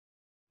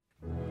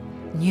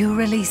New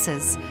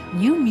releases,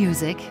 new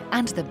music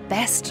and the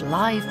best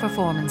live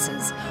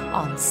performances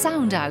on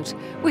Sound Out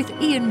with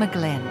Ian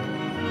McGlynn.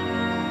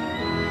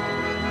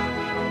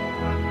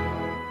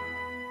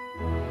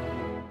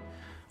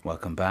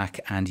 Welcome back,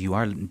 and you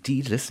are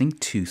indeed listening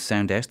to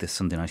Sound Out this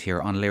Sunday night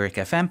here on Lyric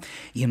FM.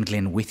 Ian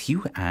McGlynn with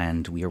you,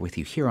 and we are with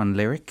you here on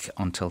Lyric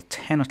until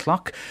 10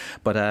 o'clock.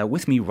 But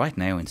with me right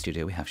now in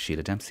studio we have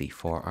Sheelagh Dempsey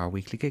for our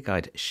weekly gig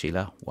guide.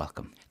 Sheelagh,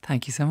 welcome.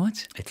 Thank you so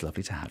much. It's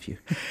lovely to have you.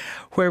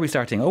 Where are we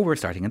starting? Oh, we're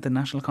starting at the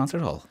National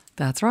Concert Hall.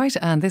 That's right,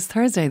 and this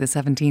Thursday the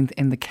 17th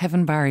in the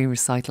Kevin Barry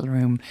Recital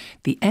Room,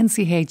 the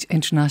NCH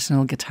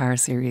International Guitar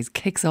Series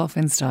kicks off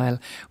in style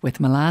with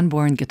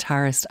Milan-born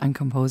guitarist and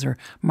composer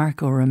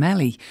Marco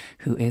Romelli,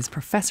 who is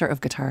Professor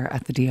of Guitar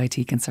at the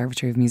DIT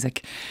Conservatory of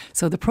Music.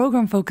 So the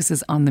programme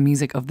focuses on the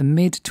music of the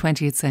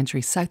mid-20th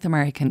century South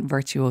American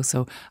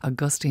virtuoso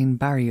Agustin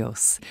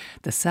Barrios,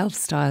 the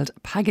self-styled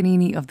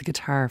Paganini of the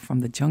guitar from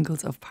the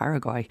jungles of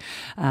Paraguay.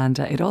 And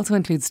it also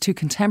includes two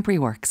contemporary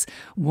works,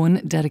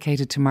 one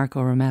dedicated to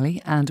Marco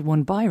Romelli and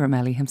one by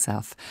Romelli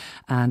himself.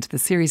 And the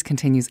series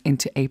continues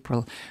into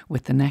April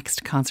with the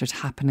next concert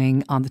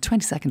happening on the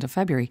 22nd of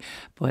February.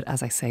 But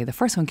as I say, the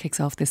first one kicks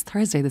off this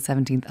Thursday the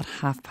 17th at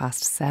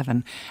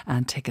 7:30,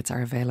 and tickets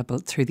are available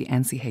through the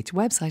NCH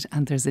website,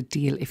 and there's a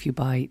deal if you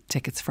buy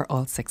tickets for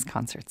all 6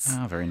 concerts.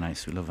 Ah, very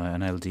nice. We love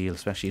an L deal,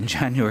 especially in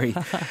January.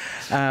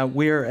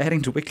 We're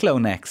heading to Wicklow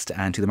next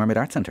and to the Mermaid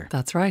Arts Centre.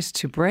 That's right,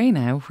 to Bray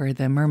now, where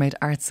the Mermaid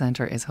Arts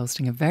Centre is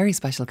hosting a very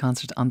special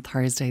concert on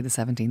Thursday the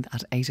 17th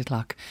at 8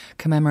 o'clock,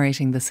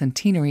 commemorating the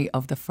centenary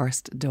of the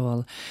first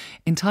Dail.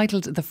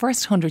 Entitled The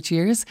First 100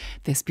 Years,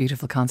 this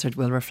beautiful concert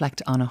will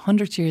reflect on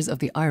 100 years of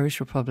the Irish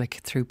Republic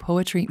through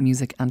poetry,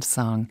 music and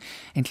song,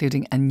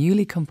 including a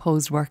newly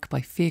composed work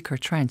by Fiachra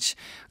Trench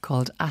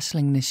called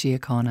Aisling na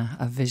Síochána,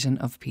 A Vision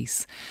of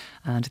Peace.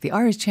 And the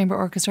Irish Chamber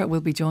Orchestra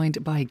will be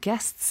joined by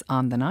guests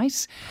on the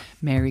night,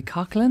 Mary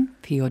Coughlin,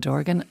 Theo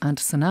Dorgan and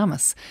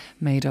Sonamus,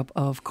 made up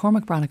of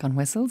Cormac Brannock on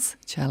whistles,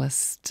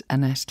 cellist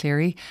Annette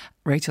Cleary,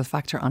 Rachel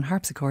Factor on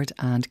harpsichord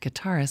and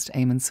guitarist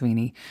Eamon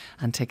Sweeney.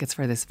 And tickets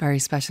for this very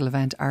special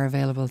event are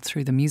available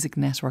through the Music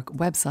Network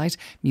website,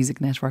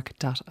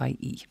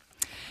 musicnetwork.ie.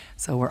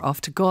 So we're off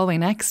to Galway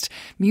next.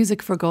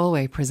 Music for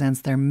Galway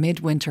presents their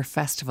MidWinter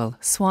Festival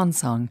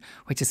Swansong,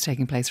 which is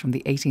taking place from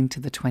the 18th to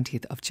the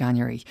 20th of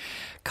January.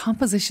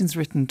 Compositions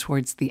written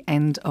towards the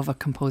end of a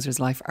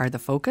composer's life are the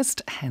focus,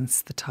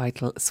 hence the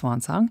title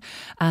Swansong.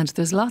 And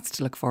there's lots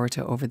to look forward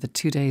to over the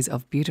 2 days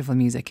of beautiful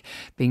music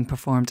being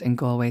performed in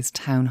Galway's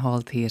Town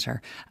Hall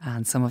Theatre.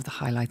 And some of the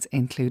highlights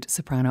include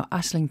soprano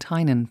Aisling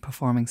Tynan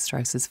performing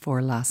Strauss's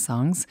 4 Last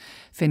Songs,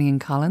 Finian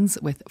Collins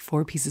with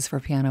 4 pieces for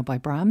piano by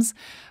Brahms,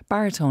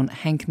 baritone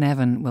Henk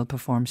Nevin will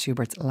perform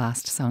Schubert's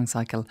Last Song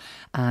Cycle,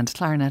 and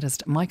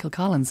clarinetist Michael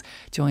Collins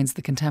joins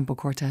the Contempo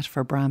Quartet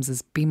for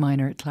Brahms's B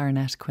minor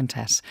clarinet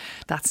quintet.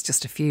 That's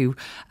just a few.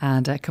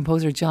 And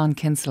composer John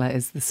Kinsella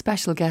is the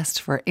special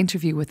guest for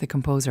Interview with the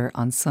Composer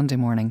on Sunday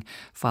morning,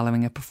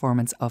 following a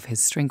performance of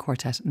his string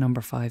quartet number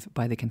 5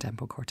 by the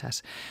Contempo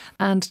Quartet.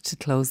 And to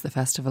close the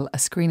festival, a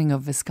screening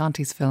of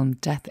Visconti's film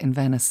Death in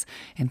Venice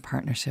in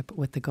partnership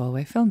with the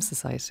Galway Film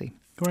Society.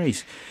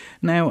 Great.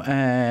 Now,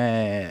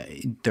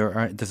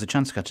 there's a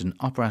chance to catch an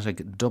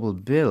operatic double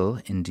bill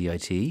in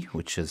DIT,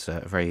 which is a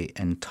very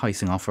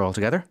enticing offer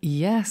altogether.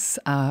 Yes,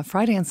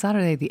 Friday and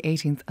Saturday, the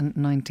 18th and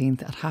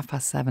 19th at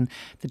 7:30,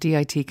 the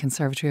DIT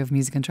Conservatory of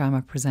Music and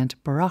Drama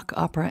present Baroque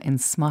Opera in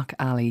Smock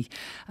Alley,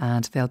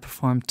 and they'll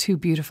perform 2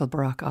 beautiful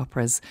Baroque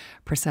operas,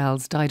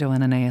 Purcell's Dido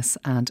and Aeneas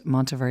and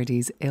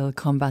Monteverdi's Il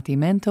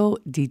Combattimento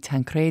di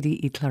Tancredi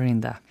e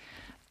Clorinda.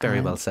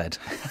 Very well said.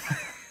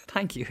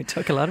 Thank you. It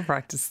took a lot of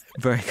practice.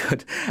 Very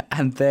good.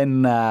 And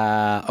then,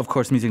 of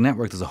course, Music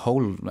Network. There's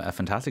a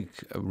fantastic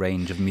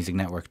range of Music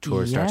Network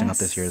tours starting up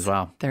this year as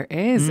well. There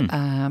is.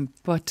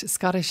 But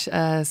Scottish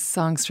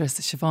songstress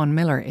Siobhan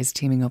Miller is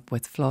teaming up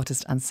with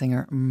flautist and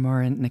singer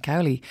Muireann Nic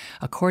Cowley,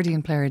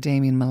 accordion player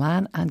Damien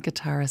Milan and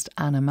guitarist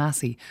Anna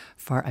Massey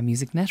for a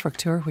Music Network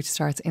tour, which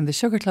starts in the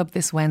Sugar Club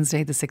this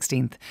Wednesday the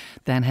 16th,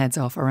 then heads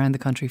off around the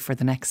country for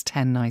the next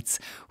 10 nights.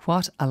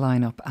 What a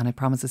lineup, and it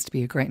promises to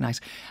be a great night.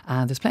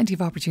 And there's plenty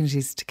of opportunities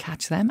to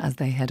catch them as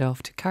they head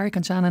off to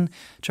Carrick-on-Shannon,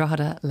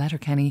 Drogheda,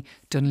 Letterkenny,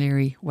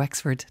 Dunleary,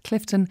 Wexford,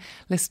 Clifton,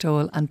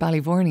 Listowel and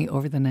Ballyvourney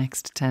over the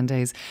next 10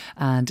 days.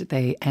 And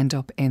they end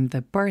up in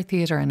the Burr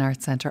Theatre and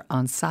Arts Centre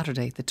on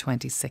Saturday the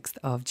 26th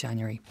of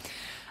January.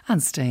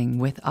 And staying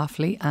with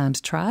Offaly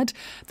and Trad,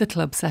 the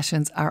club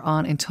sessions are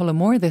on in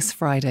Tullamore this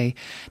Friday,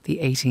 the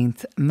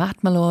 18th.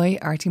 Matt Malloy,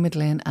 Artie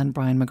Midlin and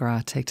Brian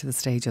McGrath take to the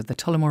stage of the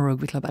Tullamore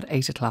Rugby Club at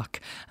 8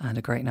 o'clock, and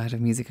a great night of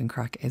music and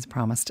crack is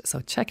promised. So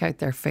check out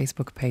their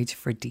Facebook page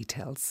for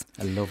details.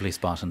 A lovely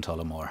spot in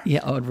Tullamore. Yeah,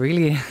 oh, it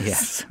really is.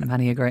 Yes.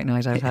 Many a great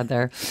night I've had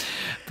there.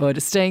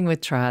 But staying with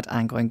Trad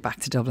and going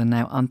back to Dublin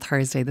now, on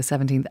Thursday the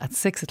 17th at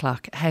 6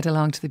 o'clock, head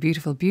along to the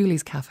beautiful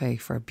Bewley's Cafe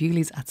for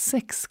Bewley's at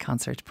 6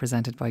 concert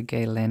presented by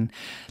Gail Lynn. Dublin.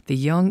 The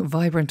young,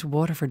 vibrant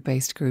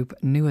Waterford-based group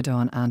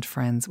Nuadán and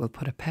Friends will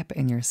put a pep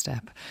in your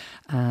step.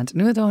 And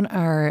Nuadán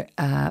are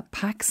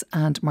Pax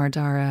and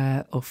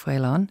Mardara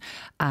O'Phelan,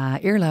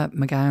 Irla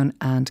McGowan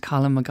and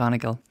Colin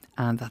McGonigal.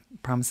 And that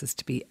promises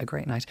to be a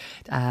great night.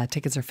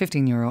 Tickets are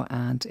 €15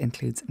 and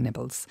includes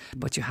nibbles,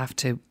 but you have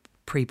to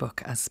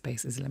pre-book as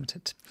space is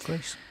limited.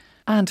 Great.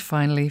 And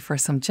finally, for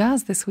some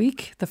jazz this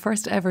week, the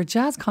first ever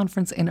jazz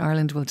conference in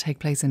Ireland will take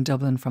place in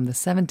Dublin from the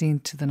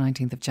 17th to the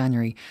 19th of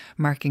January,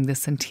 marking the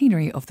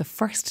centenary of the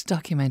first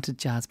documented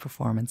jazz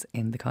performance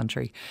in the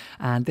country.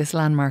 And this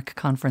landmark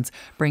conference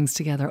brings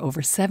together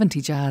over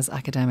 70 jazz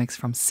academics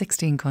from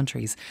 16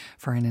 countries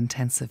for an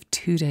intensive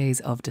 2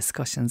 days of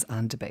discussions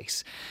and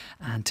debate.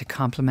 And to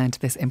complement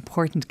this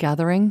important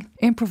gathering,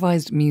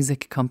 Improvised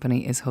Music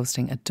Company is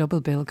hosting a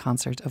double bill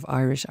concert of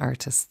Irish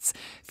artists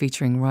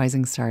featuring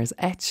rising stars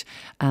Etch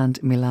and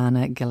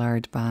Milana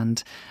Gillard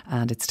Band,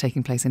 and it's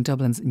taking place in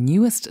Dublin's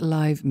newest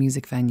live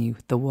music venue,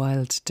 the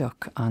Wild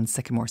Duck on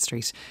Sycamore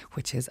Street,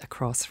 which is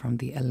across from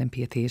the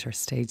Olympia Theatre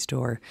stage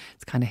door.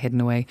 It's kind of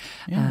hidden away.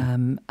 Yeah.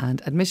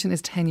 And admission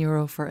is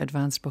 €10 for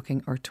advanced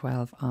booking or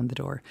 $12 on the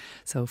door.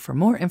 So for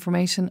more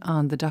information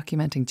on the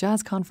Documenting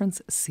Jazz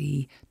Conference,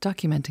 see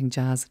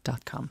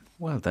documentingjazz.com.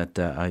 Well, that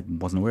I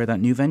wasn't aware of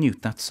that new venue.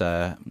 That's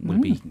we'll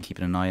be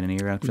keeping an eye and an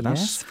ear out for that.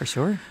 Yes, for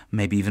sure.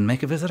 Maybe even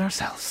make a visit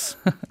ourselves.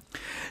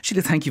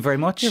 Sheelagh, thank you very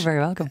much. You're very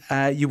welcome.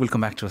 You will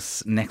come back to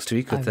us next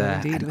week with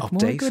an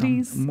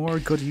update. More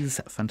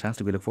goodies.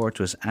 Fantastic. We look forward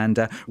to it.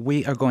 And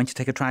we are going to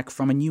take a track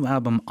from a new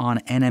album on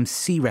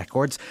NMC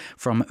Records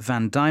from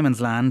Van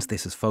Diemen's Land.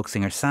 This is folk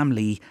singer Sam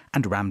Lee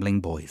and Rambling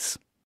Boys.